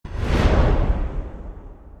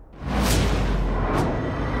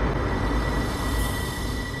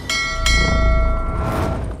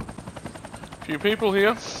Few people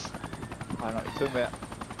here. I know what you're talking about.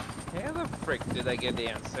 How the frick did they get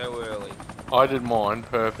down so early? I did mine,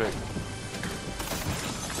 perfect.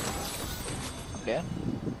 Yeah.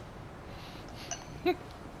 Of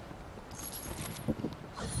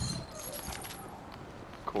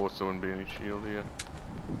course there wouldn't be any shield here.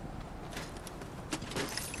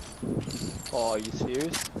 Oh, are you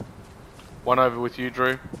serious? One over with you,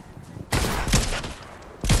 Drew.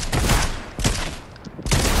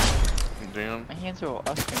 Down. My hands are all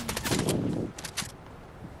asking.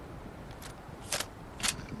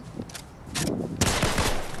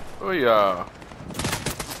 Oh yeah.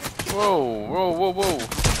 Whoa, whoa, whoa, whoa.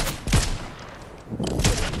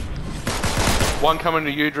 One coming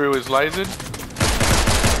to you, Drew, is lasered.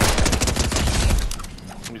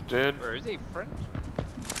 He's dead. Where is he, friend?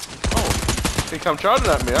 Oh, he come charging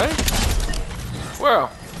at me, eh? Wow.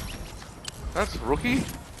 That's rookie.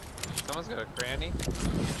 Someone's got a cranny.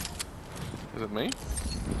 Is it me?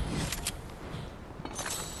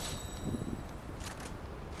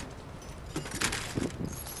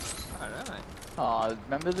 I don't know. Oh,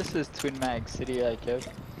 remember this is Twin Mag City, eh, Kev?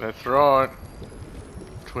 That's right.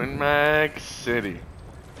 Twin Mag City.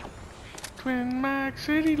 Twin Mag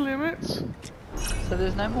City limits. So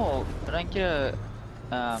there's no more. I don't get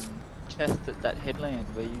a chest at that headland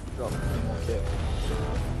where you drop no more Kev.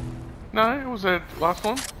 No, it was the last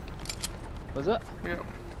one. Was it? Yep.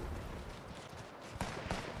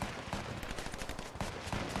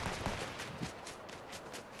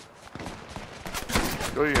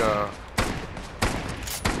 Oh yeah.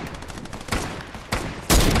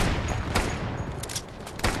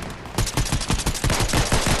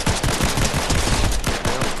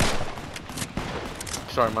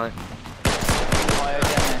 Sorry, mate. Fire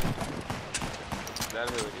down there. Is that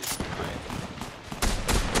who it is?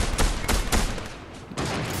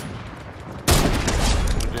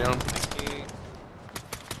 We're down. Thank you.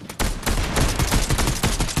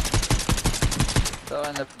 So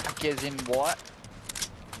and the back is in white.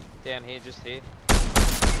 Down here, just here.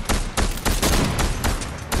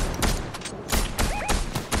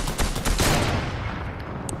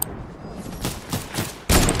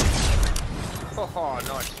 Oh,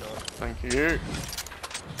 nice shot. Thank you.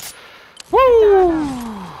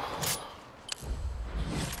 Woo!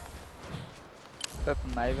 Purple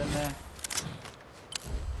Maven there.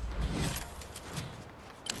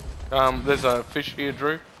 There's a fish here,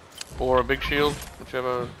 Drew, or a big shield,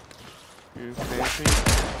 whichever you fancy.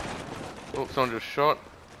 Oh, someone just shot.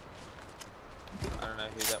 I don't know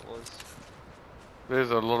who that was.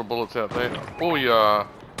 There's a lot of bullets out there. Oh yeah.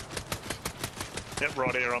 Yep,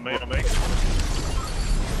 right here on me, Alright,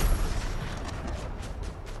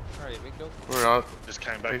 big dog. Where are? Just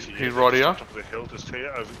came back to you. He's right here. On top of the hill, just here,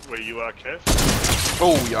 over where you are, Kev.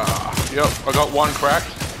 Oh yeah. Yep, I got one cracked.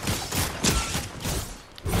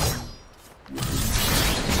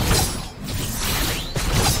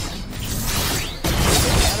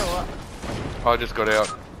 I just got out.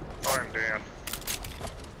 I'm down.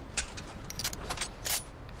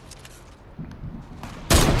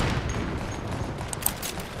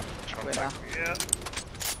 Trying to take me out.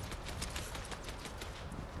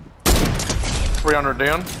 300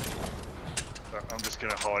 down. I'm just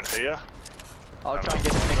gonna hide here. I'll try and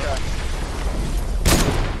get the Nico.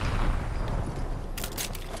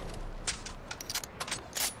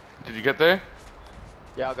 Did you get there?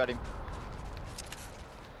 Yeah, I got him.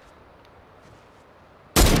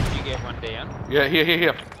 Did you get one down? Yeah, here.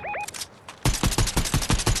 Wait,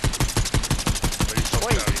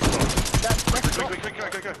 that stop. Quick,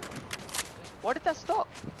 go. Why did that stop?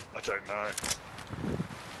 I don't know.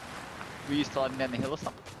 Were you sliding down the hill or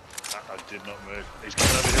something? I did not move. He's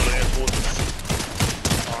coming over here with airports.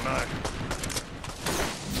 Oh no.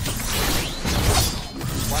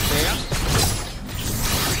 One down?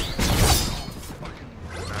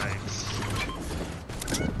 Nice.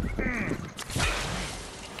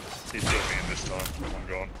 He's got me in this time. I'm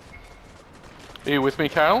gone. Are you with me,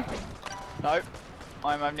 Kale? No.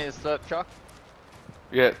 I'm over near the slurp truck.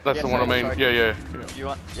 Yeah, that's Yes, the one I sorry, mean. sorry. Yeah. You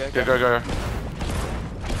want? Yeah, Yeah, go.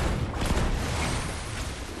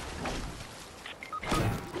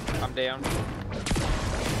 I'm down.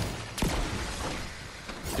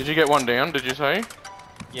 Did you get one down, did you say?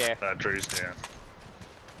 Yeah. Drew's down.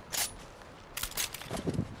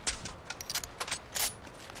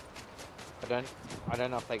 I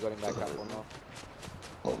don't know if they got him back up or not.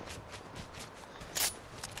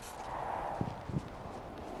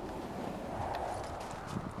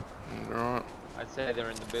 Alright. I'd say they're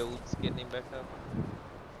in the builds getting him back up.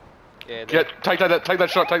 Yeah, Take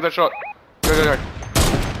that shot. Go.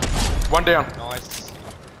 One down. nice.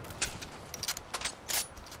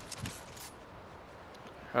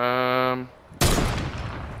 Oh,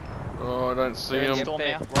 I don't see There him. he is. Storm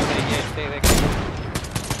There, now. right there, yeah, there.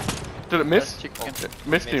 Did it miss? That's chicken.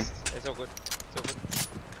 Missed him. It's all good. It's all good.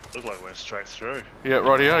 Looked like it went straight through. Yeah,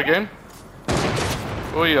 right here again.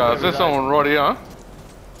 Oh yeah, is there someone right here?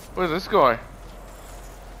 Where's this guy?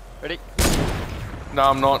 Ready? No,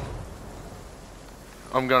 I'm not.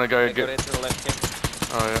 I'm gonna go They got get. it to the left, yeah.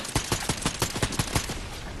 Oh yeah.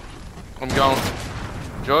 I'm going.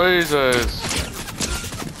 Jesus.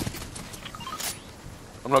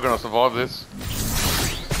 I'm not gonna survive this.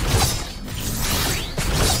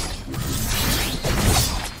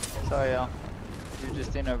 So yeah, you're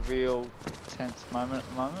just in a real tense moment at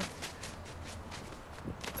the moment.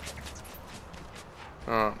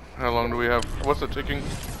 Alright, how long do we have? What's it ticking?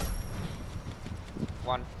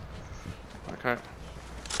 1. Okay.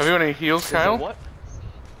 Have you got any heals, Is it Kale? what?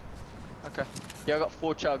 Okay. Yeah, I got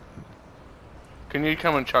 4 chug. Can you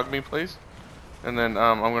come and chug me, please? And then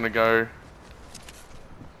I'm gonna go.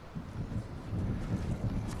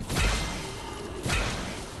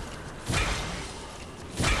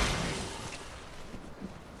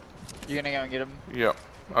 You gonna go and get him? Yep,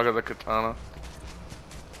 I got the katana.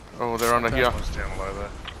 Oh, they're under here. One's down low there.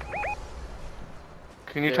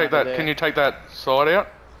 Can you They're take under that? there. Can you take that side out?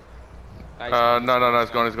 No,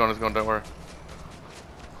 it's gone. It's gone. Don't worry.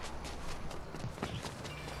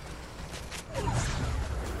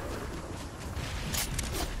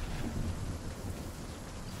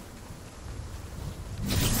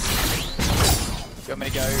 You want me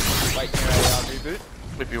to go wait near a reboot?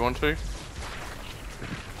 If you want to.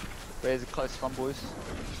 Where's the closest one, boys?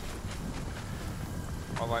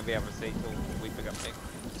 I won't be able to see till we pick up Nick.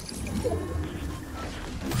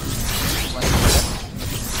 One left.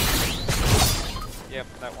 Yep,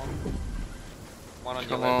 that one. One on your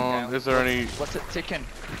Come left on. now. Is there any? What's it ticking?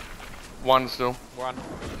 One still. 1.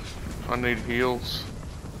 I need heals.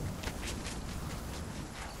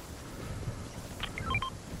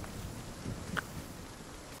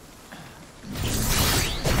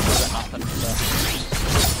 I got nothing for that.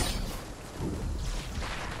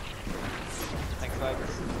 Thanks,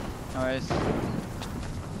 folks. No worries.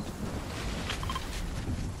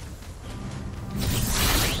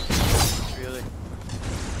 Really?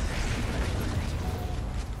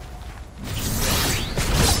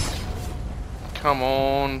 Come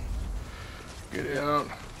on. Get out.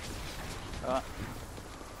 Alright.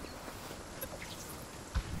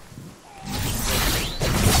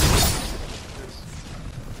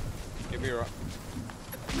 You'll be right.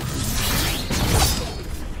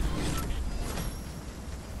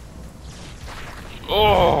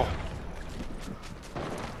 Oh.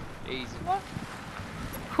 Easy.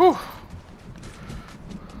 Whew.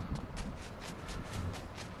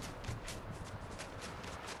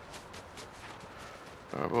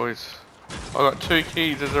 Alright, boys. I got 2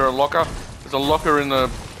 keys. Is there a locker? There's a locker in the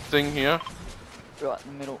thing here. Right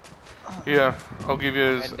in the middle. Yeah, I'll give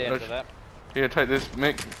you. Head down to that. Here, take this,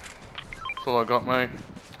 Mick. That's all I got, mate.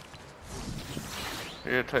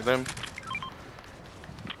 Here, take them.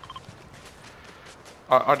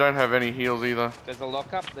 I don't have any heals either. There's a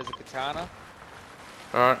lockup, there's a katana.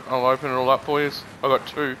 Alright, I'll open it all up for you. I got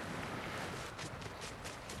 2.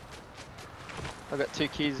 I got 2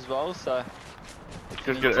 keys as well, so.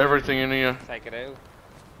 Just get everything in here. Take it out.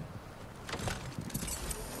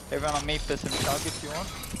 Everyone on me for some chug if you want.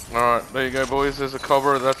 Alright, there you go, boys. There's a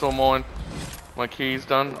cover. That's all mine. My key's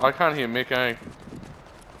done. I can't hear Mick, eh?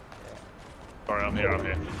 Sorry, I'm here, I'm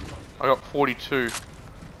here. I got 42.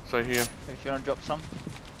 So here. If you want to drop some.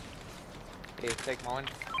 Here, take mine.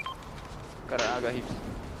 Got it, I got heaps.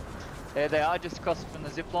 There they are, just across from the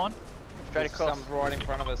zip line. Straight There's across. some right in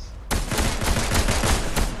front of us.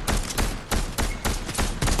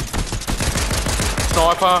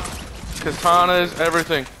 Sniper, katanas,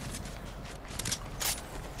 everything.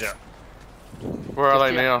 Yeah. Where are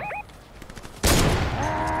Just they here. now?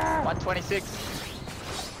 126.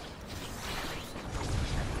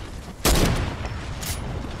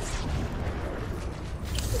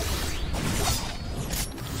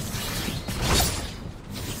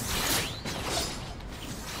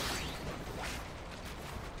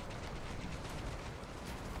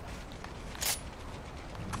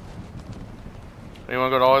 Anyone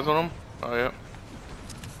got eyes on them? Oh yeah. I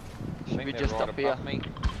Should think be they're just right up here. above me.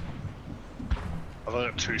 I've only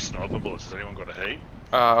got 2 sniper bullets. Has anyone got a heat?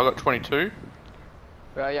 I got 22.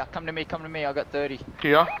 Right, yeah, come to me, I got 30.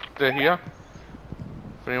 Here, they're here.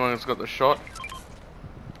 If anyone's got the shot.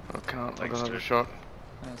 I can't, I Thanks, don't have a dude. shot.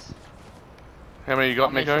 Yes. How many you got,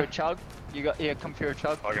 Come here for a Miko? chug. You got, yeah, come for a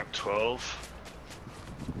chug. I got 12.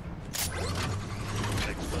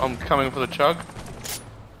 I'm coming for the chug.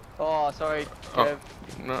 Oh, sorry, Kev.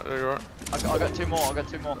 No, you're right. I got two more. I got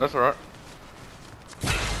two more. That's alright.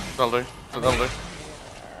 That'll do. That'll do.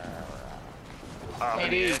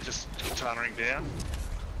 In here, just katanaing down.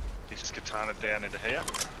 He just katana down into here.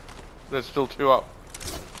 There's still two up.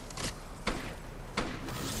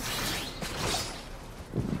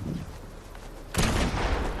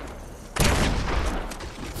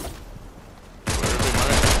 Where is he,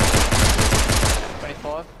 mate?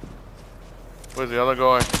 25. Where's the other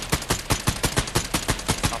guy?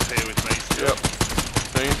 Up here with me still. Yep.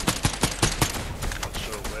 See? Not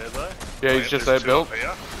sure where though. Yeah, he's just there there's two built. up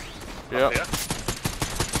here. Yep. Up here.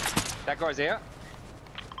 That guy's out.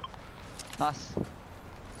 Nice.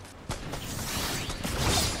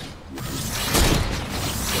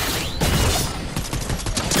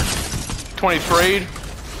 $23.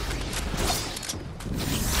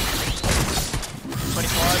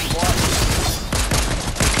 25. What?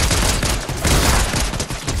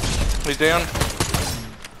 He's down.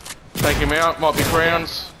 Take him out. Might be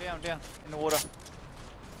crowns. Down. In the water.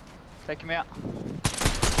 Take him out.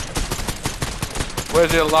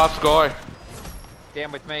 Where's the last guy?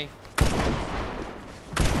 Down with me.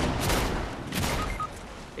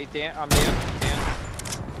 He's down. I'm down. Down.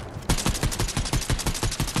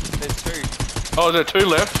 There's two. Oh, there are two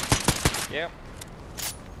left. Yep.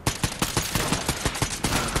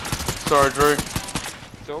 Sorry, Drew.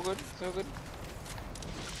 It's all good. It's all good.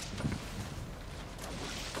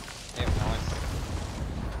 Yep, nice.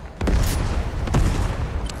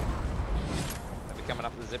 They'll be coming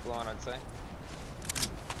up the zip line, I'd say.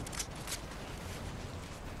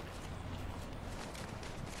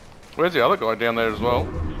 Where's the other guy down there as well?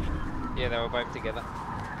 Yeah, they were both together.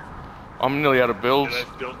 I'm nearly out of builds. Yeah,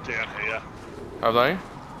 they've built down here. Have they?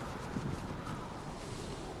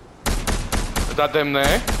 Is that them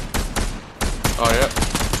there? Oh, yeah.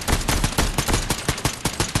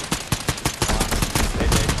 They're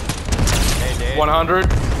dead. They're dead. 100.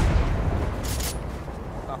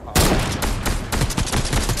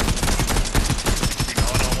 Big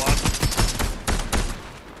 9-on-1.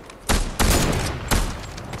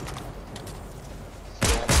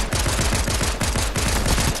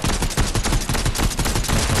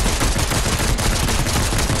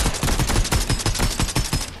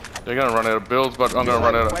 They're gonna run out of builds, but I'm gonna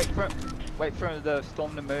run out of... Wait for the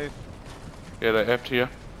storm to move. Yeah, they're F'd here.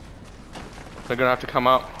 They're gonna have to come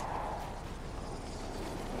up.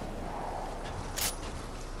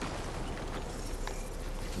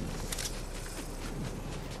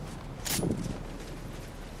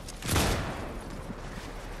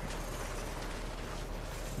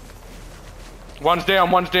 One's down,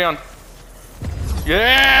 one's down.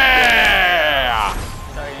 Yeah!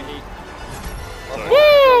 Sorry, Andy.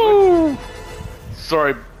 Woo!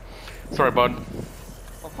 Sorry, bud.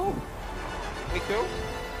 Oh, we cool?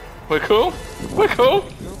 We're cool? We're cool?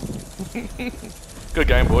 Good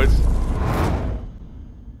game, boys.